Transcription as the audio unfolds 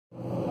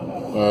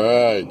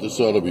Alright, this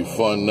ought to be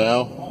fun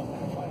now.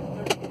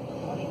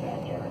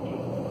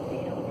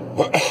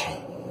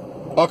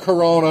 A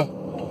Corona.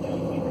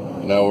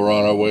 Now we're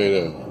on our way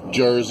to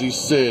Jersey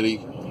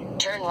City.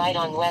 Turn right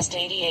on West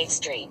 88th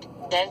Street,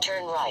 then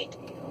turn right.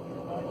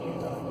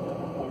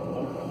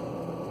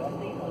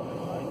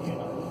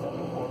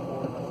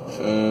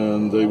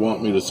 And they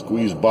want me to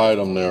squeeze by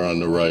them there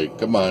on the right.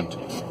 Come on.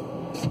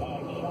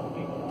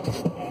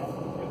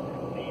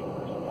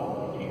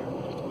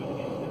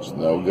 So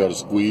now we got to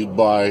squeeze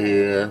by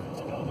here.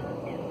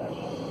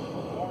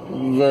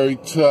 Very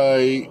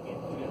tight.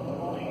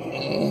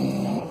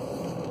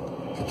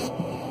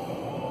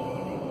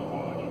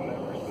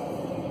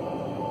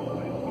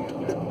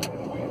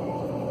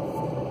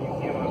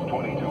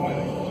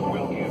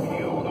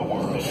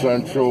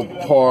 Central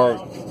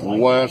Park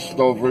West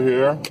over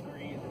here.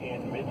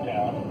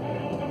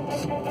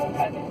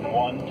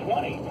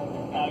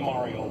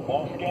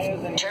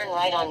 Turn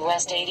right on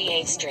West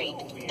 88th Street,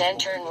 then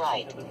turn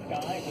right.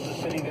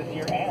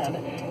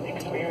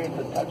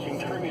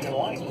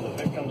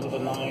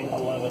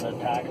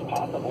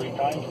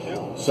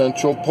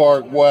 Central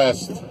Park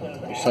West.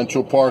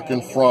 Central Park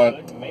in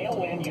front.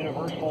 Mail-in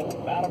universal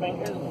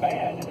voting is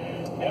bad.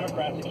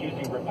 Democrats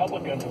accusing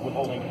Republicans of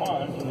withholding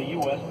funds from the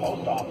U.S.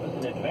 Post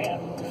Office in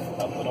advance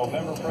of the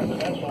November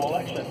presidential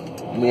election.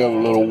 We have a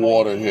little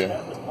water here.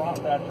 The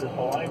process is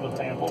saliva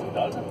sample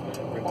doesn't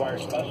require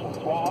special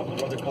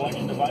swabs or other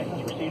collection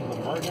devices. Receives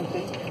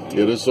emergency.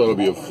 Yeah, this ought to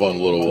be a fun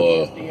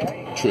little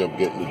trip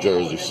getting to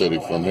Jersey City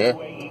from here.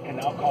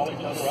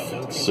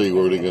 Let's see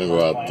where they're going to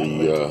go out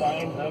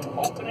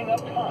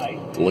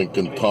the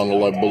Lincoln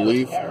Tunnel, I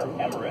believe.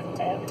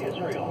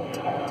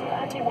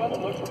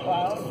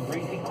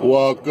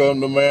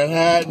 Welcome to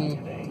Manhattan.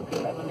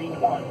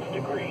 71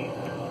 degrees.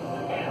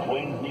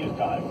 Winds news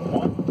time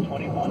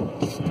 1:21.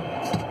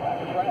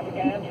 Traffic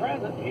and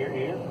transit. Here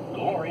is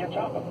Gloria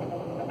Chapa.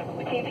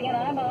 Keeping an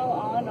eyeball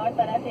on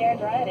northbound FDR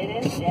Drive. It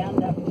is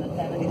jammed up from the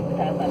 70s to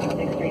past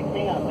 96th Street.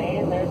 Stay on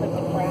ways. There's a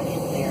crash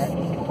there.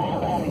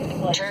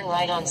 Turn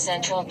right on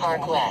Central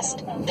Park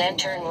West, then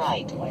turn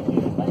right.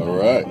 All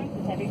right.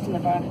 From the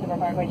Bronx River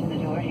Parkway to the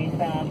George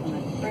eastbound from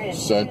the bridge.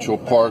 Central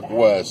Park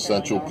West,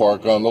 Central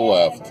Park on the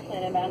left.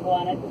 In Mount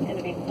Gowanus, it's going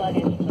to be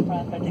sluggish from the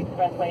Prospect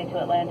Expressway to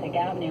Atlantic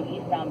Avenue.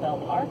 Eastbound Bell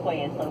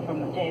Parkway is slow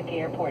from JFK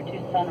Airport to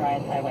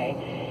Sunrise Highway.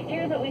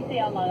 Here's what we see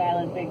on Long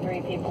Island's Big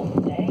Three. People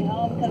staying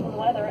home because of the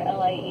weather.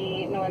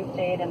 LIE, Northern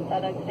State, and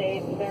Southern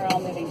State, they're all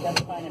moving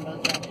just fine in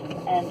both directions,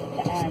 end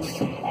to end.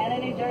 And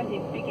in New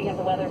Jersey, speaking of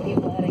the weather,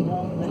 people heading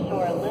home from the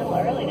shore a little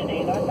early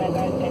today. Northbound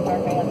Garden State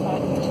Parkway has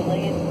possible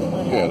delays.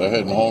 Yeah, they're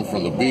heading home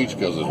from the beach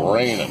because it's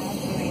raining.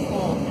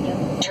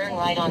 Turn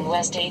right on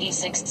West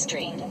 86th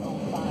Street.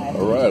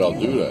 All right, I'll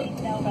do that.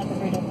 Now about the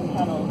bridges and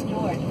tunnels.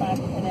 George, 5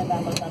 to 10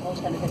 inbound both levels,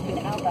 10 to 15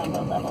 outbound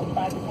both levels,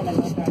 5 to 10 in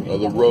both directions.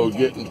 Another road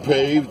getting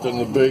paved in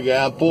the Big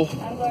Apple.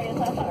 I'm Gloria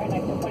Chapa,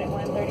 next report at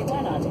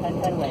 1:31 on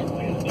 1010 West.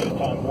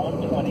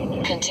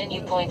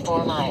 Continue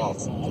 0.4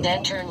 miles,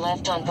 then turn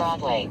left on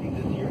Broadway.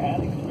 This year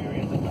had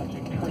experienced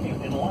touching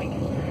tribute in light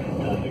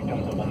to the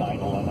victims of the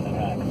 9/11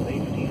 attack.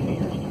 Safety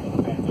fears due to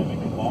the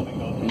pandemic involving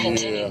those.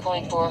 Continue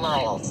 0.4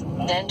 miles,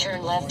 then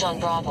turn left on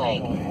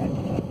Broadway.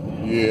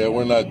 Yeah,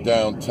 we're not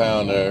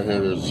downtown there. Here,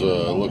 there's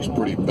looks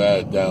pretty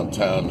bad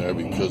downtown there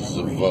because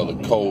of the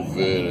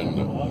COVID and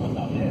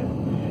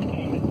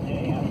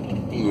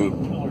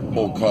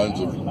all kinds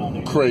of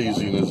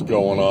craziness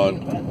going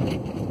on.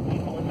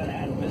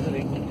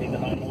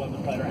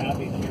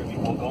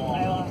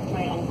 I lost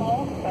my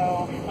uncle,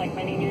 so like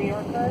many New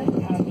Yorkers,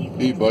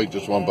 E-bike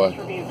just went by.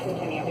 tribute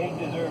continue. They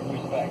deserve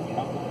respect, you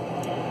know.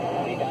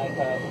 They died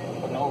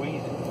for no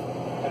reason.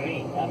 To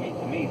me, for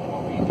no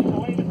reason. It's a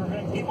way to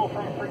prevent people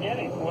from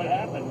forgetting what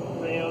happened.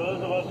 You know,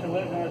 those of us who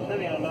lived in the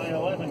city on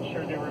 9/11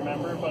 sure do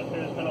remember, but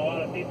there's been a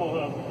lot of people who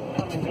have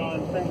come and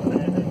gone since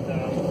then, and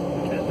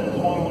this is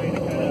one way to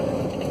kind of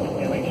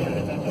make sure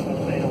that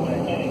doesn't fade away.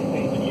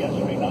 Even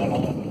yesterday,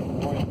 9/11,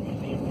 Royal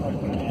Museum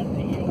President and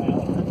CEO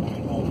Alan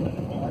Hercules told that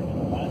in March, for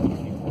the last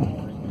 24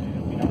 hours,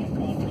 we've had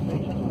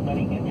conversations with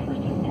many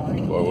interested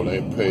parties. Well, when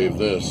they pave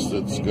this,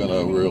 it's going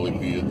to really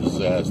be a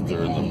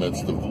disaster in the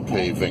midst of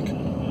paving.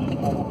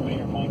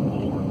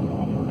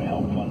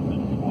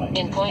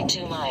 In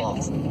 0.2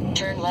 miles,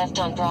 turn left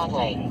on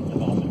Broadway.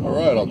 All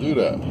right, I'll do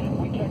that.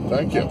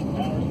 Thank you.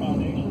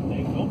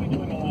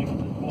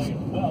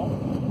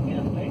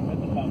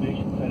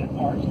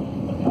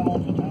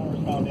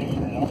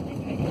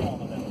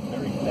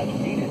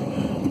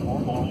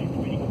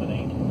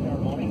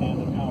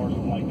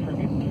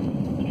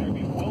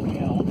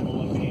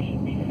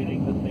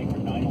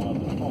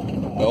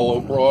 Hello,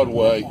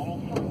 Broadway.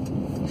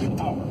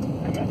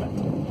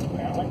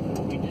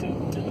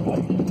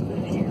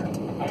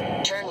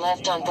 Turn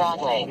left on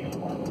Broadway.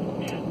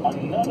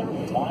 Another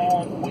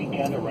violent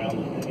weekend around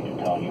the city to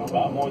tell you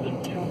about. More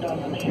than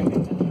 24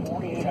 shootings in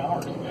 48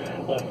 hours.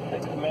 Left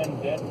 6 men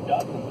dead,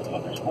 dozens of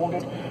others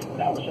wounded.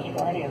 That was just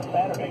Friday and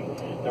Saturday.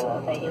 There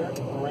are other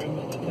grim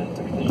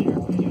statistics to share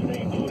with you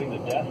today, including the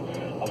death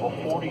of a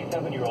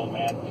 47-year-old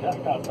man just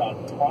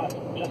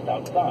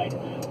outside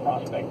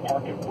Prospect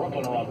Park in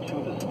Brooklyn around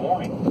 2 this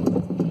morning.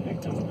 The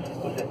victim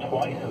was hit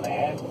twice in the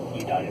head.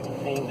 He died at the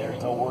scene.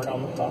 There's no word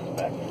on the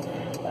suspects.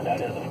 And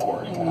that is, of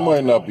course... It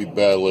might not be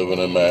bad living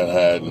in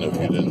Manhattan if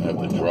you didn't have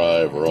to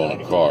drive or own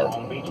a car.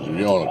 If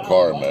you own a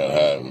car in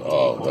Manhattan,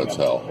 oh, that's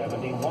hell.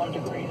 71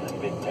 degrees in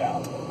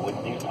Midtown.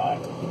 Whitney's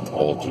time.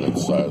 Alternate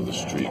side of the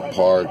street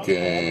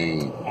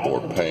parking,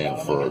 or paying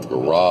for a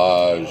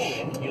garage.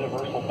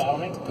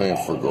 Paying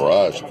for a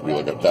garage could be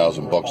like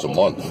 $1,000 a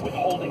month.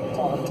 Withholding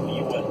funds from the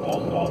U.S.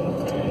 Post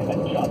Office at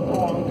just the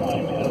wrong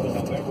time ahead of the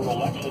November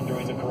election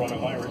during the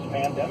coronavirus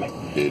pandemic.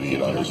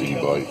 Idiot on his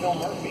e-bike. Phil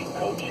Murphy,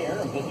 co-chair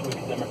of this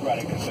week's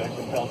Democratic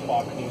Convention, tells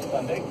Fox News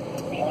Sunday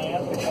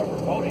plans to cover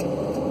voting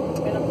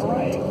in a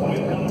variety of ways.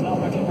 We've got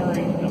enough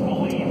experience to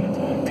believe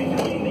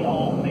between the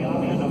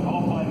option to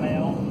vote by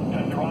mail,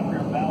 to drop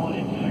your ballot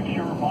in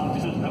secure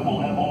boxes that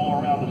will have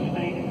all around the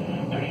state,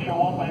 to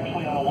show up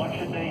actually on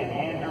election day and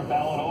hand your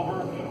ballot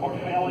over, or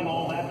failing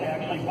all that to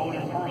actually vote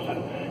in person.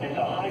 It's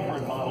a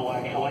hybrid model,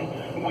 actually.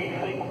 We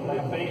think,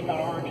 based on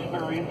our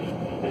experience,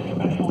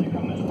 especially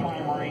from this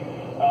primary,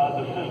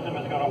 the system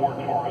is going to work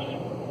for us.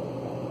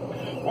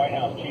 White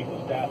House Chief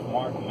of Staff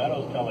Mark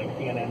Meadows telling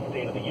CNN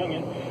State of the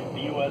Union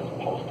the U.S.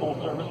 Postal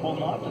Service will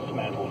not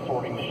dismantle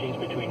sorting machines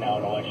between now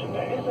and Election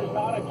Day. This is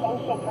not a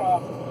postal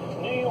problem.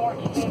 New York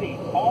City,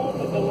 all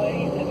the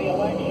delays in the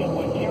election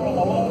with Carol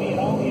Maloney and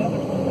all the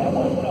others, that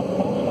wasn't a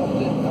postal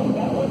system.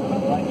 That was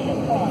an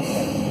election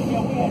process. You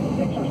know, we had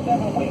 6 or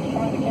 7 weeks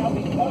trying to count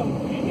these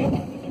votes. It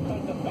wasn't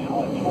because the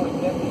ballots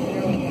weren't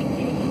necessarily in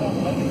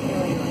some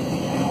legislators'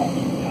 house.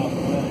 House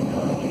President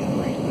Curley and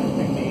Race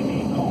they may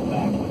be called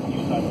back with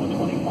News on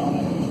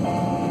 125.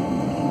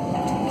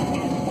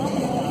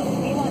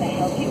 We want to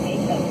help you make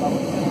the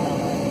most of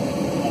summer.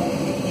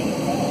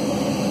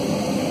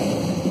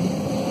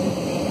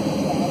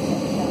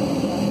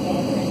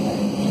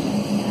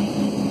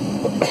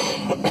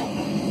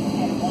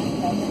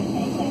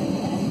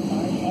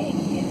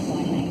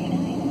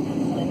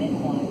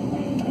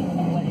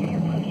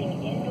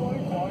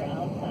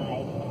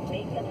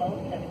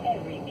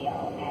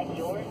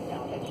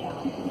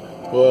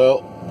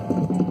 Well,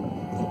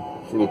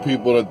 for the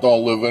people that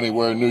don't live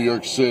anywhere in New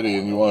York City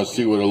and you want to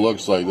see what it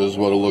looks like, this is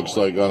what it looks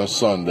like on a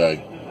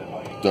Sunday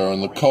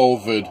during the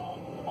COVID.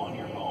 On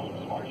your phone,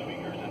 smart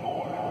speakers, and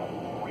more.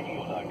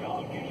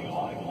 Radio.com gives you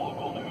live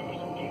local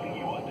news, keeping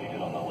you updated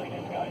on the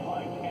latest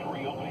guidelines and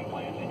reopening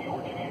plans in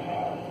your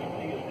community.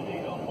 Stay up to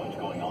date on what's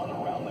going on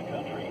around the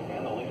country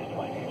and the latest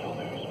financial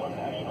news from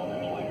national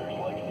newsletters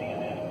like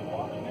CNN,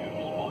 Fox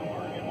News,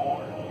 Bloomberg, and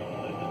more.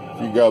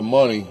 If you got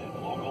money,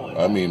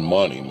 I mean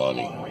money.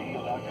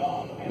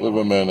 Live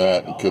in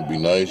Manhattan could be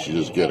nice. You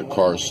just get a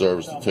car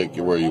service to take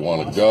you where you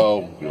want to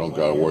go. You don't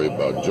got to worry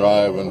about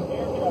driving.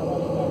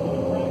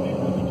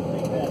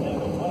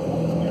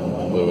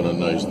 Live in a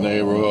nice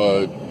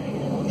neighborhood.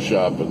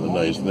 Shop in the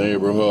nice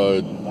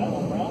neighborhood.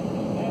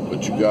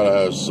 But you got to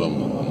have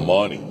some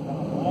money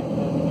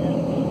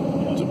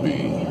to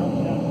be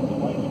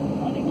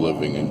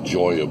living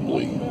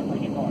enjoyably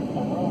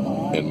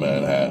in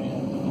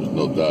Manhattan. There's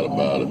no doubt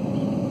about it.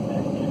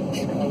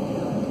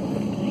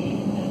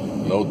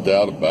 No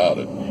doubt about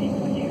it.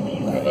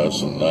 That's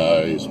some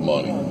nice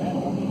money.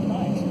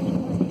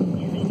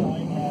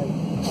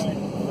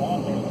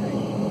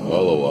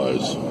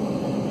 Otherwise,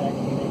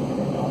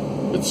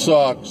 it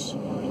sucks.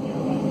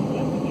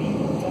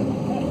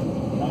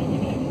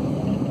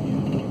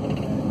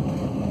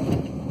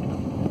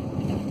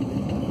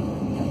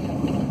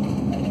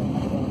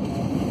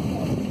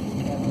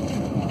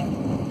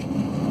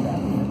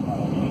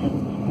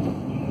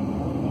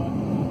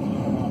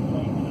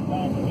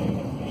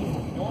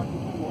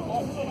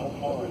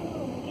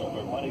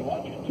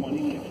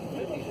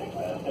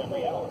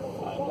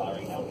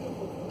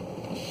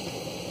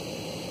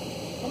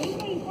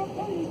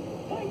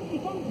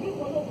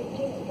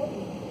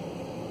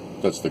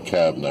 That's the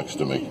cab next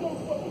to me.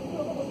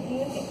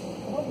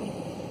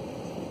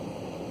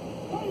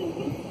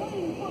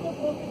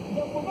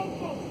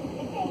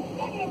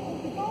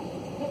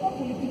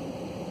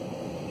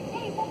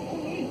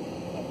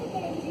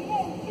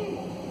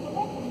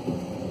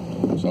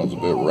 Sounds a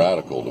bit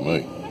radical to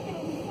me.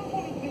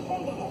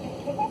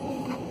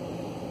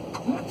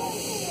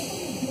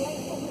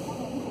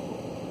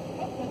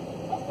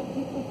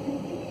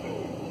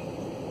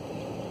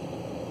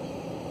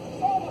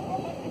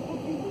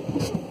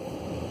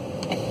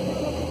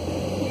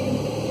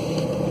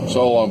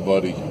 So long,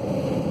 buddy.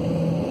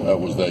 That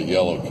was that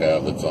yellow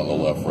cab that's on the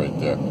left right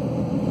there.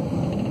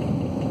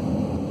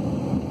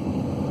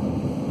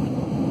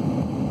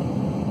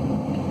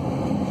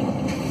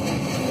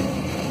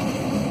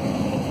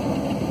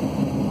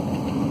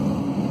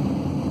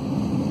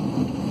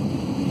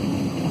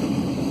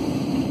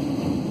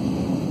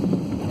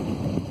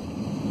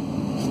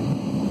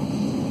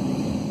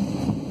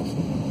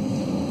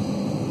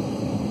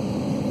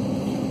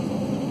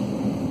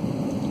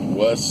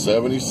 West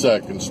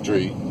 72nd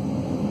Street.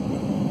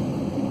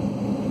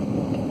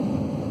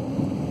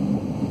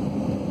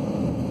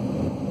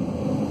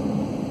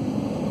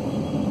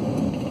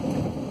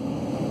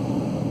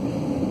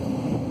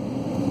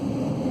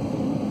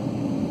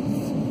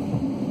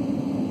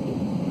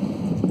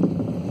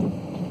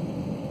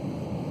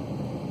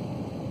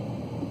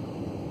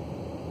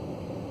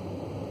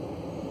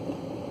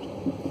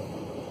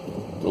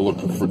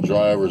 looking for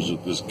drivers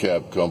at this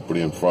cab company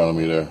in front of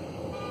me there.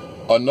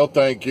 No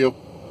thank you.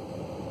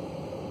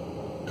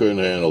 Couldn't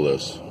handle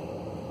this.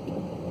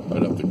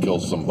 I'd have to kill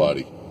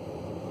somebody.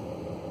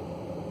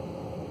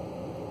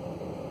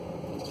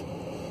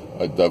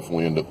 I'd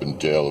definitely end up in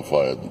jail if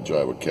I had to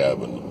drive a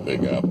cab in the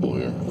Big Apple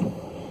here.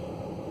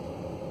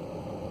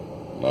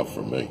 Not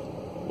for me.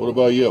 What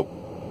about you?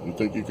 You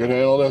think you could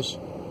handle this?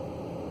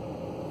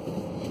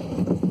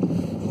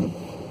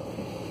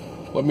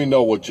 Let me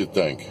know what you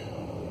think.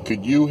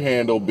 Could you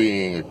handle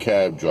being a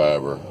cab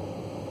driver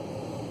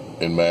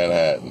in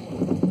Manhattan?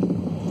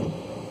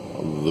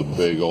 The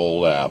Big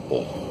Old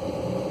Apple.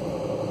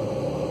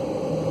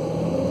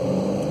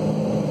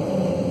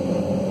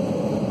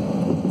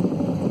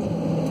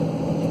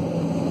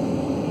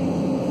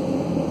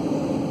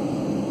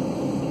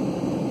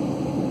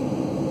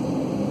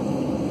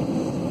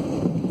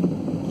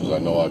 Because I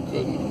know I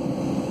couldn't.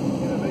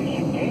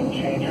 Innovation game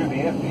changer, the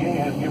FDA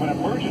has given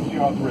emergency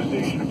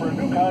authorization for a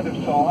new kind of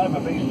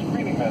saliva-based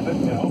screening method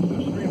in hopes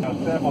of screening how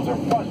samples are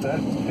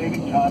processed,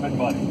 saving time and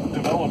money.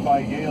 Developed by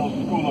Yale's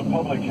School of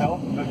Public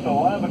Health, the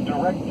Saliva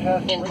Direct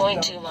test... In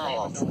 0.2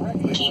 miles,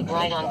 keep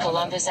right on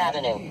Columbus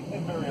Avenue.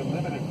 In very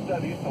limited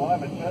studies,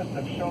 saliva tests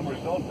have shown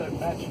results that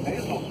match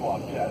nasal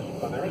swab tests,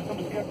 but there is some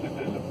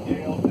skepticism.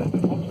 Yale says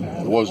it looks to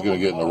have... I was going to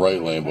get in the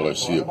right lane, but I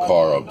see a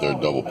car up there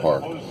double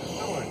parked.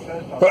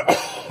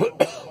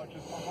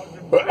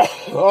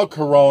 Oh,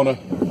 Corona.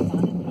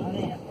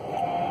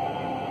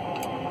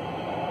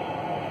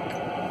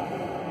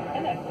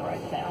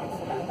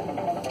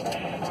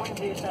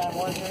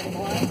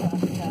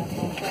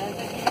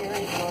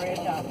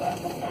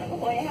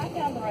 Well, you have to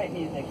have the right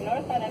music.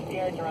 Northbound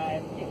MCR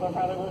Drive, people are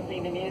probably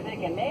listening to music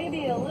and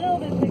maybe a little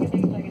bit sick of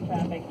being stuck in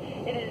traffic.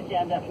 It is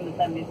jammed up from the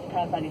 70s to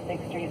past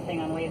 96th Street, seeing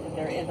on ways that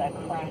there is a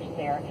crash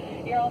there.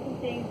 You're also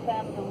seeing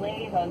some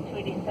delays on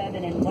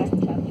 287 in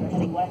Westchester,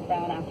 heading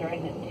westbound after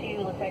exit 2.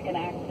 Looks like an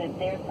accident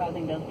there is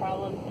causing those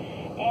problems.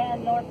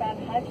 And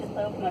northbound Hutch is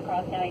slow from the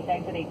cross county to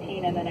exit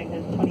 18 and then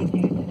exits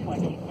 22 to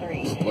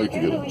 23. I'd like to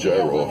get a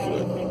gyro off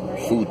of that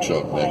food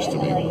truck next to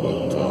me,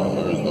 but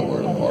there is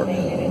nowhere to park.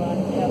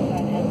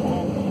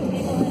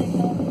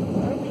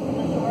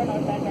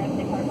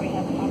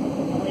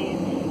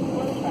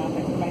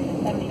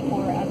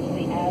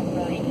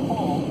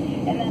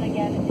 And then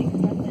again, the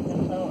express lanes are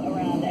slow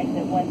around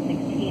exit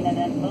 116, and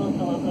then both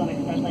the local and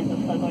express lanes are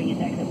slow going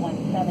into exit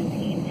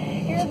 117.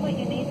 Here's what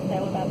you need to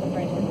know about the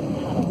bridges and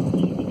tunnels.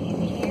 Easy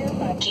peasy here.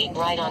 Keep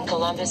right on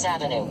Columbus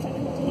Avenue.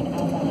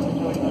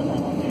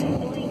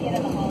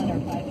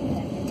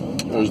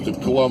 There's the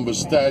Columbus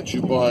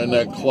statue behind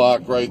that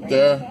clock right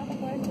there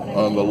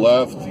on the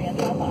left.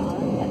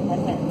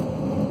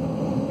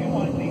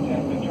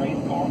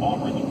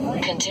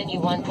 Continue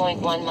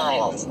 1.1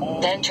 miles,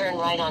 then turn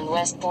right on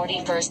West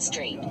 41st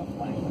Street.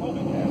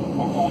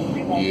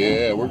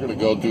 Yeah, we're going to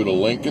go through the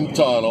Lincoln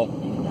Tunnel. Now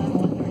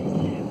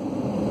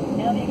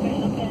the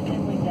official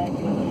schedule with that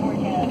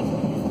forecast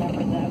is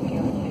members out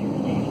here to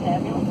Dave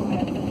Samuel, who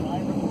has this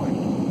live report.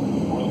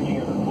 We're looking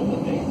at a couple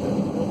of days that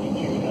will be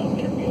June out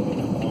there being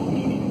below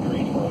 80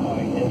 degrees for a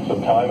high. In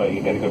some time,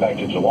 you got to go back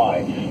to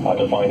July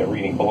to find a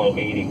reading below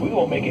 80. We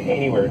won't make it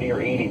anywhere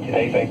near 80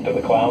 today thanks to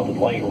the clouds and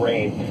light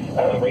rain.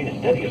 Rain is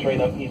steadiest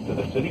right up east of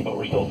the city, but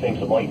we're still seeing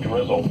some light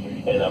drizzle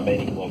in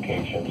many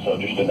locations. So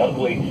just an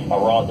ugly,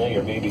 raw day,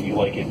 or maybe you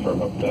like it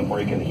from a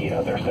break in the heat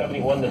out there.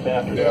 71 this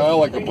afternoon. Yeah, I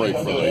like a break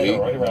from the heat.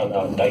 Right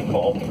around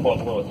nightfall, well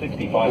below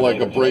 65. I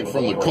like a break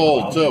from the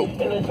cold, too.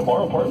 And then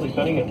tomorrow, partly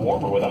sunny and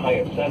warmer with a high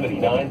of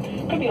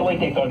 79. Could be a late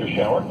day thunder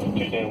shower.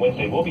 Tuesday and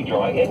Wednesday will be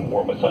dry and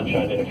warm with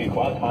sunshine and a few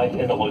clouds. Highs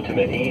in the low to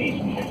mid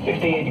 80s.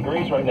 68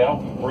 degrees right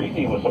now,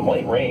 breezy with some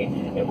light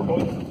rain, and we're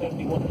going to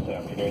 71 this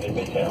afternoon in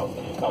Midtown.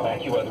 I'm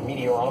AccuWeather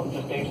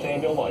meteorologist Dave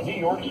Samuel on New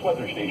York's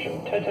weather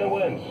station, 1010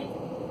 winds.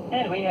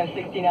 And we have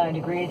 69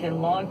 degrees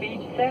in Long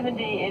Beach,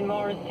 70 in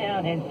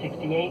Morristown, and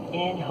 68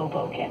 in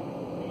Hoboken.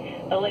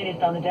 The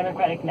latest on the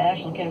Democratic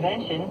National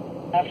Convention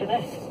after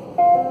this.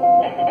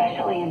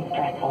 Especially in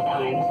stressful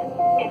times,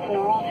 it's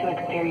normal to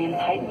experience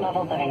heightened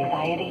levels of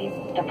anxiety,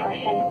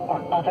 depression, or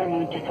other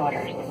mood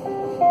disorders.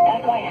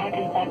 That's why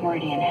Hackensack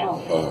Meridian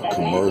Health has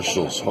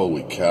commercials,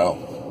 holy cow.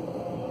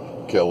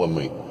 Killing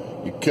me.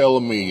 You're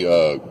killing me,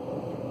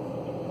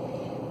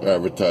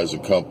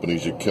 advertising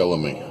companies, you're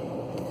killing me.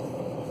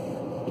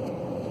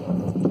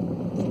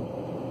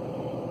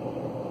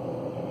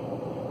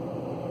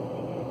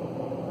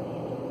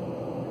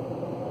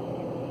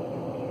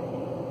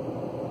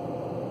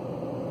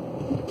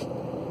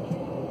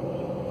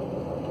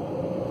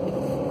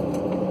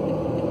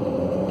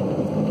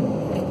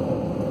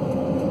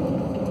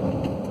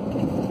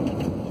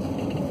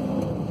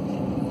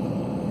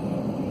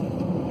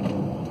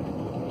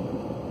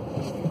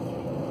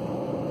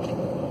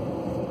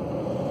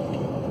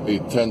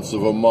 Eight-tenths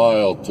of a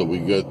mile till we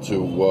get to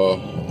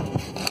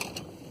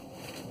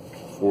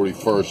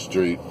 41st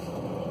Street.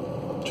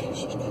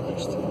 Jesus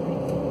Christ.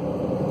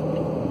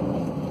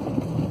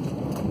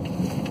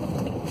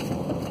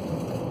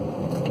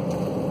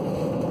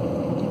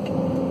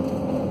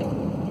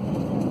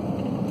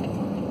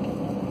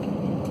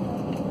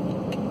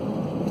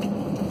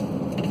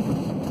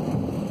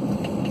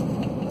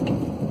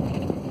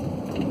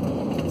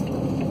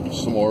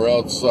 Some more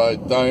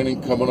outside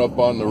dining coming up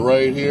on the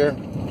right here.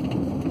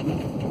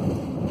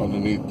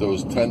 Underneath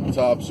those tent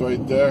tops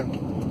right there.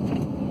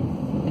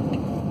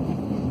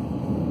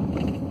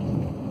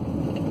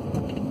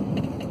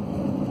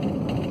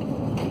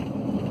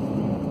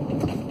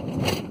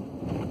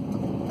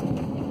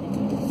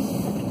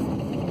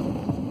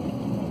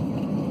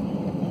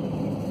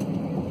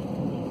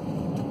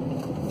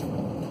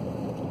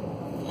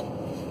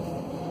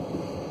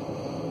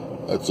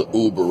 That's an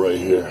Uber right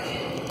here.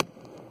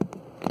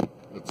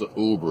 That's an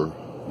Uber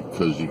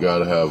because you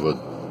gotta have a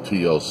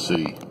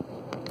TLC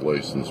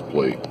license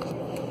plate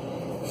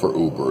for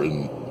Uber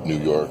in New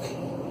York.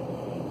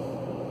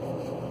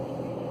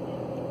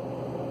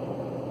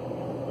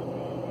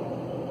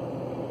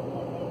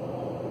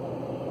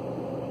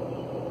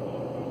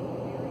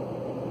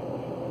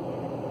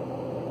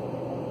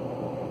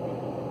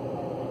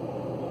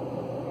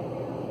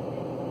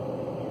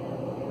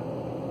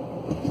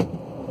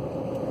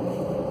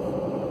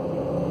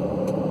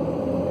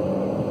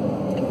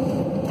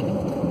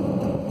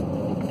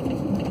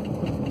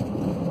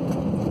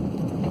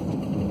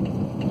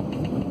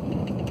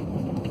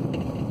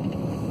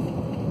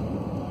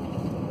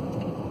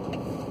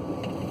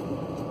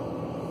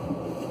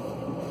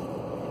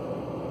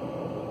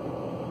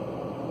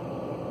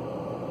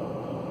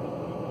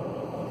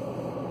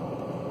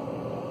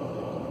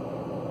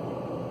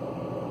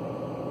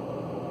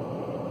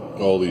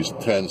 All these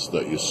tents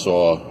that you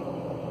saw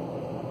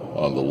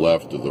on the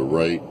left or the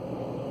right,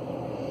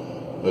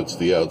 that's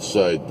the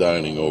outside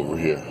dining over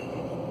here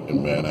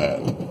in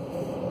Manhattan.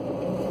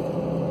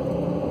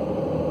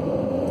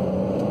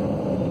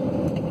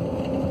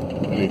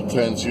 Any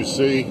tents you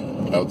see,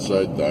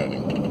 outside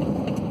dining.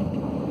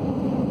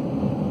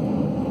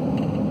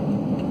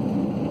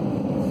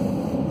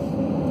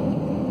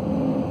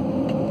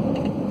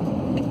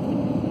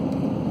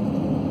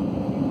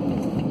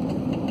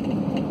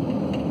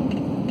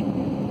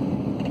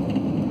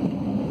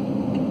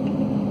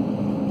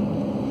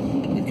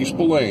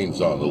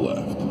 Spillane's on the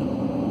left.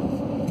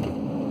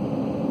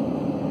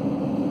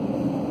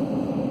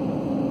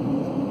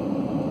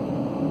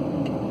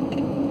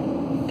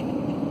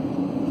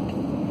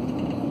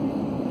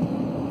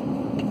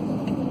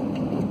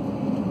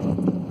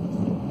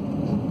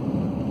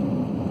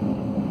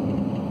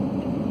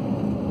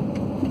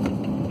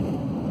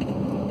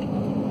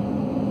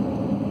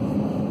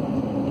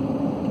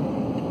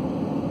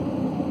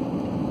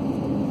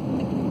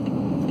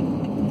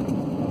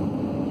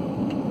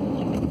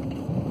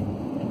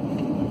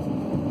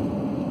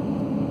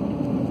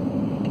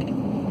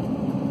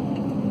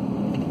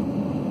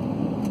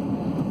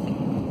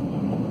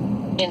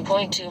 In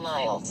 0.2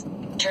 miles,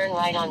 turn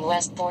right on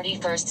West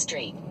 41st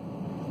Street. –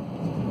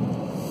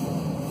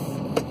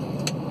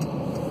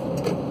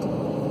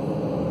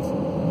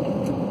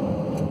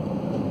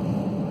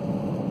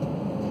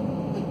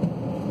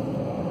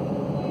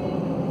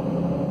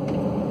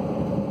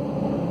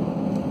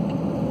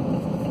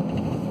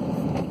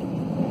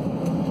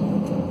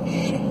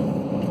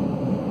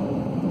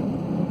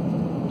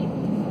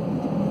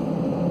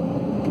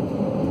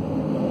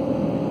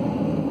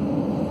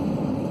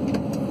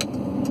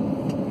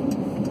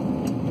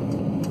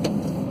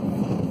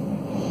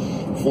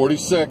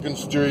 42nd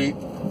Street.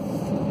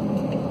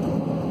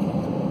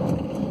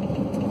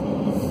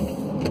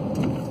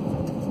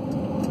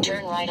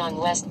 Turn right on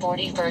West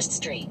 41st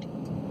Street.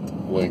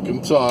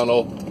 Lincoln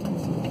Tunnel.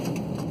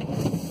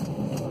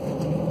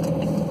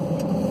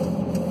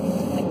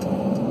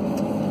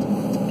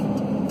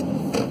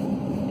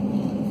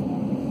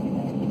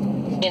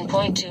 In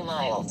 0.2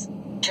 miles,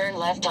 turn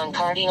left on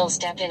Cardinal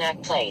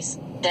Stepinac Place,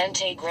 then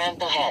take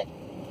ramp ahead.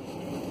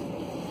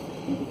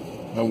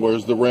 And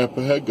where's the ramp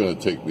ahead going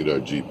to take me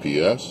there,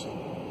 GPS?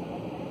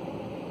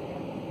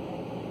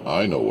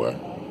 I know where.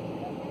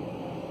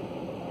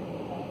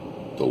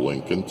 The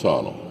Lincoln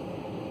Tunnel.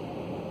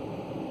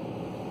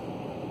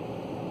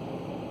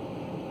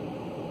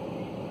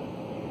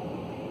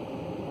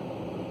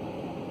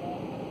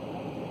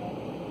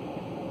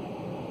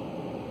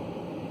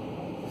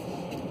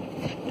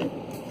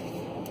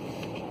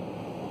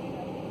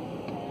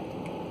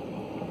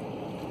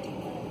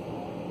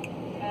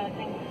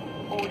 Passing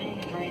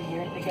 43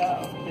 years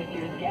ago. This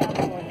year's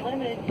gathering was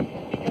limited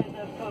because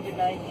of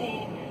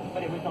COVID-19,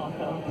 but it was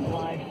also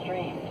live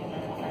streamed.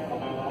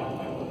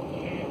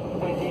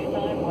 With news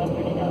time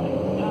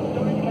 1:39. Top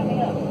stories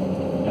coming up.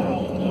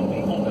 Thousands of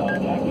people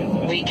contacted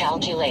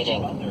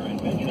Recalculating.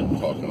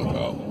 Talking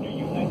about.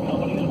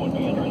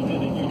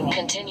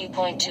 Continue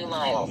 0.2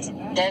 miles,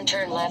 then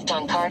turn left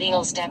on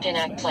Cardinal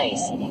Stepinac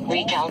Place.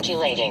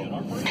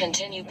 Recalculating.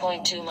 Continue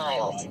 0.2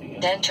 miles,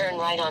 then turn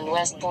right on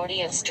West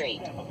 40th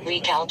Street.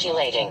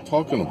 Recalculating.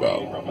 Talking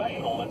about.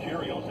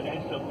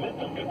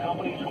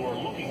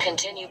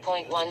 Continue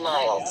 0.1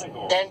 miles,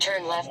 then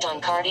turn left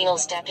on Cardinal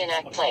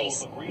Stepinac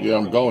Place. Yeah,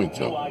 I'm going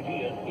to.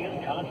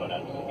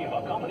 If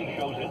a company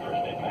shows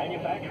interest in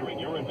manufacturing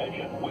your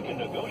invention, we can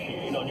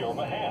negotiate on your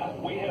behalf.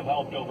 We have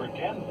helped helped over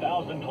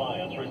 10,000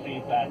 clients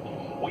receive patents.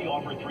 We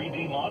offer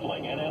 3D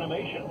modeling and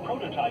animation,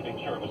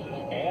 prototyping services,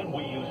 and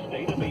we use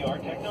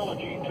state-of-the-art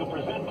technology to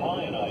present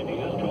client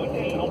ideas to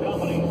additional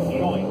companies.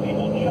 Join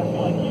people just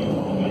like you.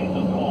 Make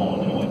a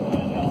call to it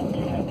and help.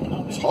 You have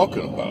nothing.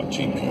 Talking about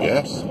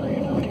GPS.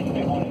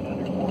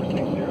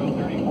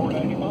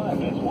 1-800-460-3495.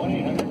 That's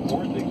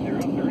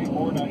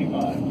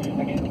 1-800-460-3495.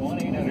 Again,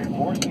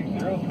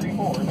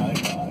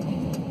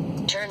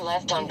 1-800-460-3495. Turn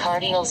left on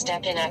Cardinal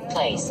Stepinac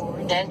Place,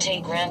 then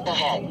take ramp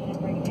ahead.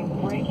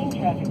 Breaking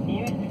traffic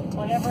news,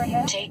 whatever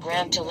happens. Take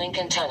ramp to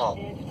Lincoln Tunnel.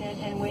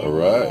 All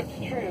right.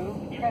 True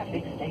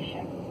traffic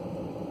station.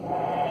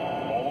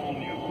 All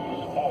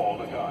news, all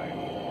the time.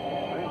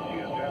 This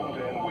is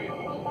 1010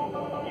 Wins.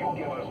 You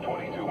give us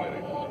 22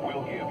 minutes,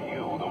 we'll give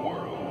you the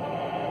world.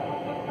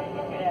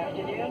 Good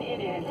afternoon.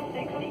 It is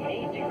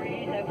 68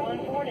 degrees at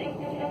 1:40.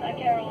 I'm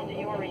Carol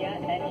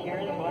DeOria, and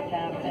here's what's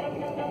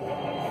happening.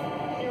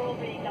 There will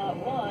be not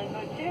one,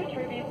 but two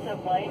tributes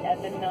of light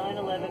at the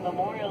 9/11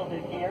 memorial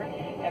this year.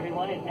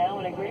 Everyone is now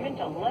in agreement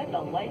to let the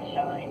light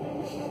shine.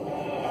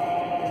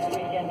 This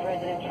weekend,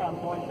 President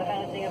Trump mourns the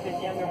passing of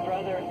his younger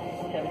brother,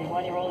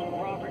 71-year-old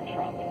Robert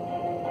Trump.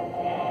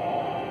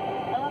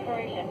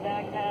 Operation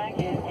Backpack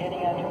is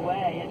getting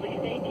underway. At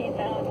least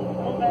 18,000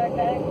 school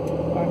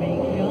backpacks are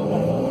being filled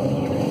by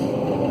volunteers.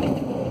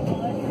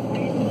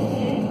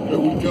 Here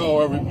we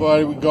go,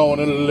 everybody. We're going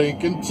to the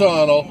Lincoln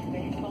Tunnel.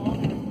 Baseball,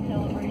 there is a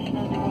celebration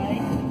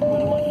underway for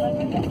the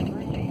 100th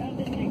anniversary of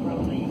the Negro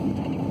League.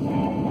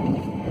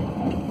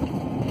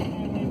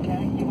 And with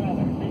taxi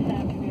weather this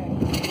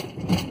afternoon.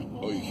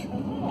 Oy.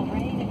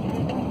 Rain and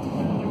drizzle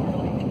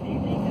early this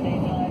evening.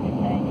 Today's high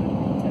is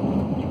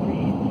 77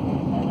 degrees.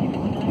 And later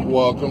tonight,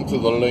 Welcome to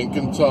the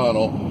Lincoln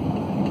Tunnel.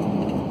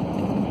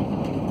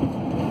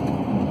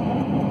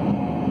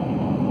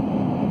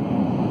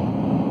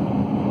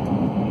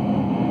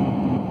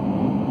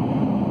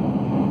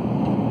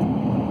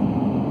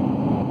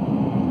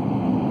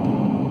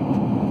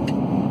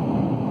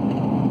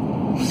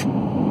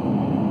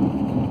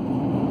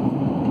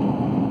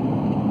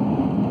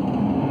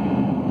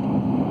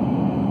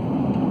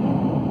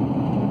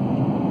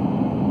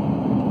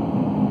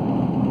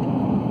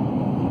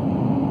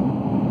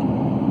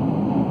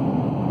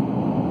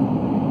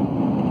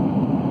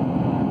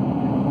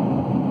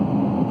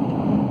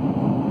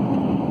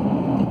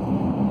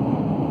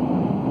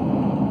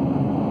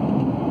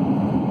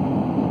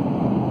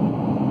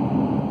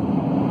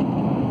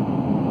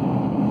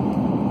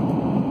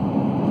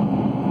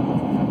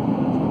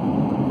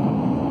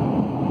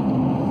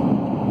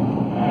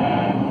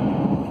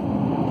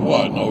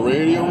 What, no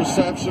radio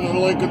reception in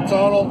Lincoln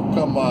Tunnel?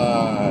 Come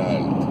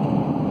on.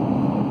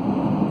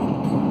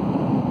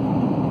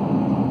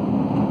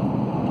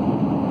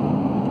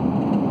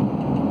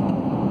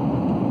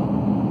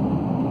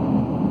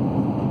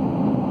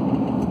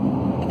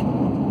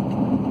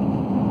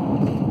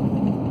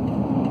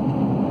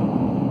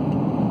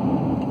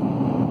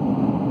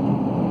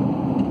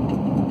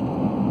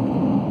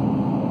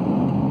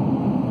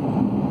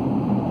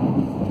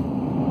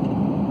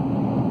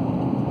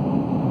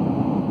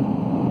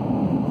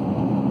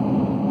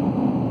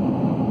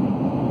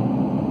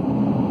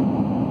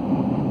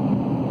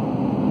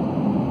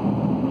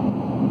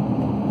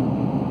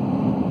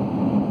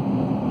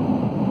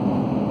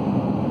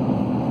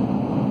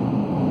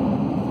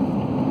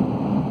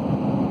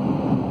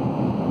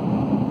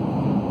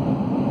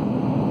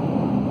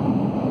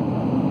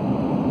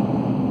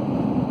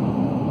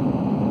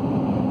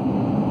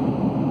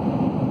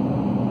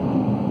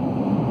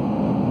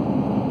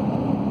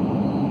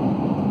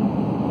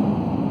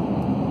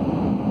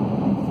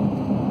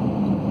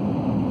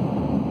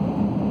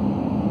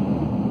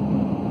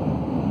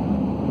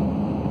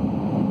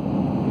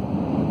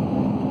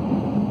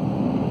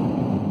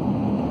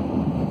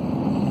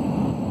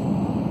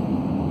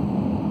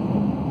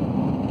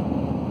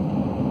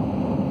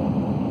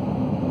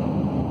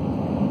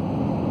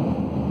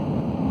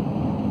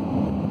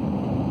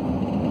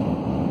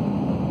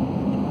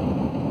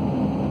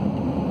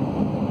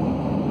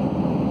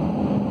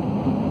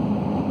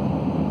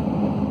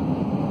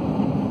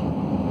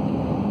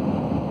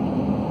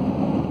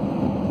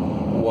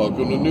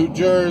 Welcome to New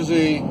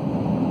Jersey.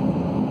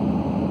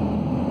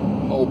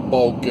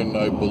 Hoboken,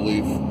 I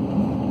believe.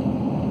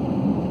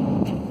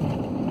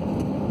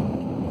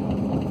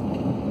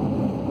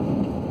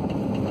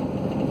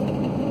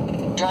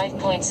 Drive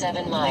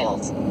 0.7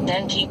 miles,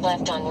 then keep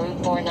left on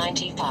Route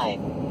 495.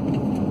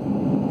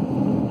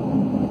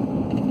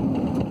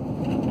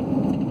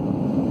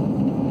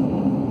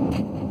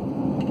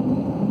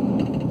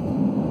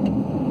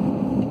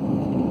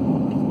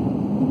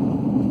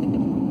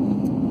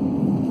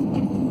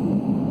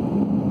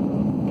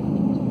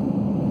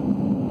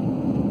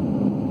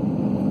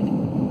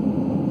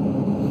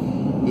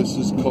 This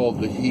is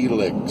called the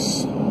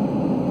Helix.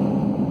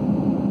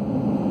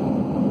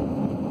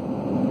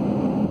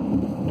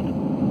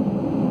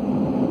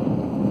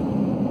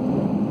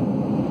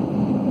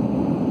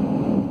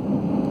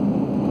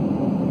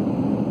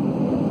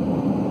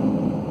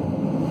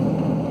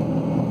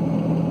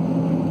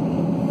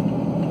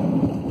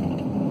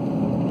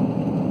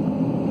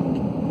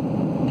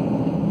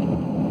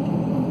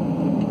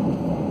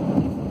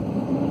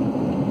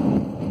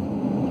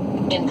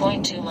 In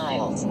 0.2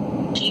 miles.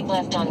 Keep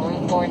left on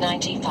Route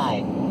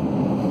 495.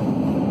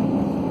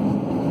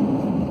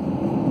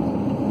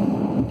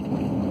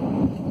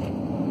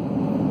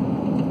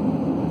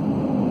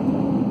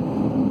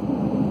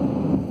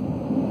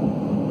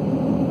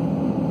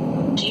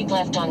 Keep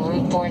left on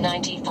Route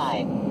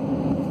 495.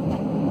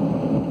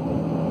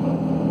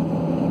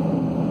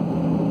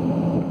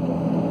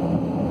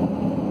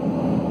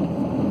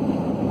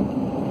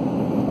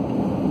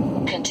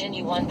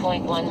 Continue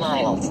 1.1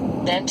 miles,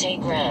 then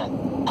take ramp,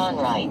 on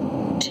right,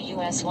 to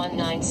US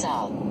 19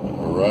 South.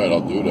 Alright,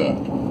 I'll do that.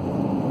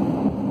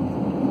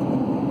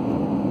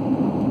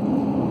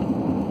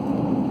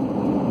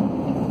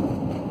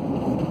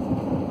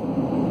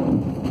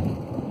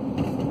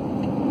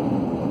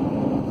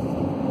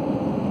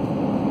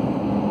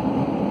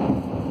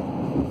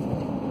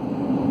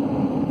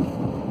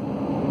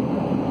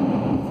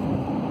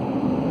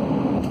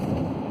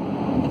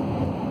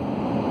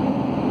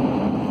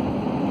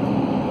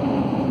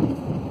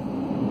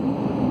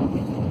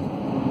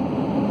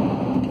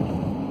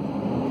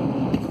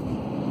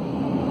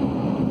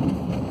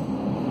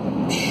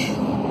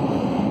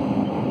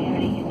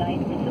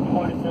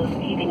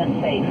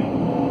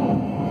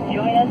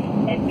 Join us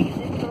at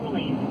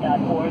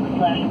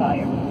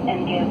musicforrelief.org/fire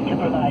and give to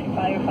provide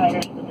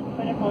firefighters with the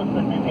critical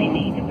equipment they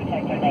need to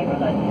protect our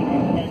neighborhoods.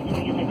 That's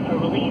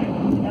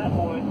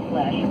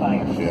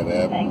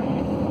musicforrelief.org/fire. Thanks.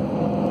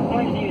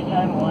 Point view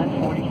time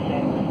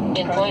 1:46.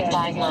 In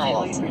 0.5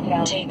 miles,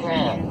 take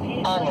ramp,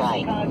 on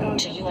right,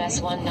 to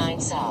US 19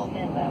 South.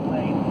 And that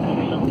way,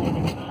 officials say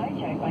they were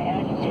hijacked by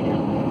agitators,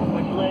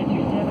 which led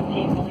to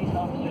 17 police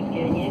officers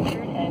getting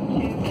injured and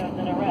 2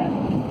 dozen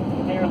arrests.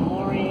 Mayor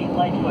Lori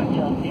Lightfoot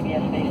tells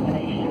CBS Face the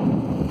Nation.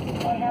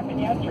 What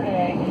happened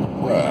yesterday?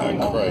 Right,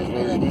 Christ.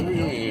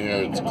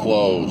 It's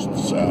closed,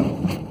 Sal.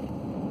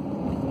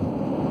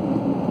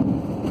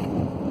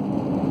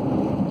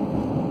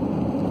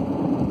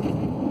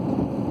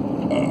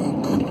 Oh,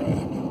 crap.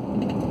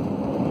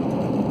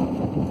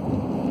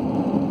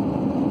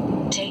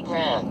 Take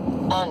ramp,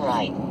 on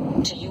right,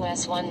 to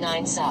US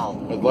 19 South.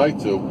 I'd like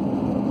to,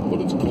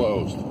 but it's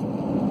closed.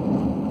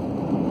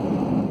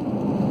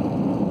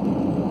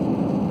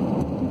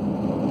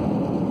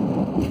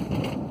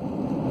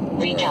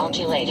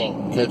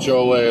 Recalculating. Catch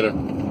y'all later.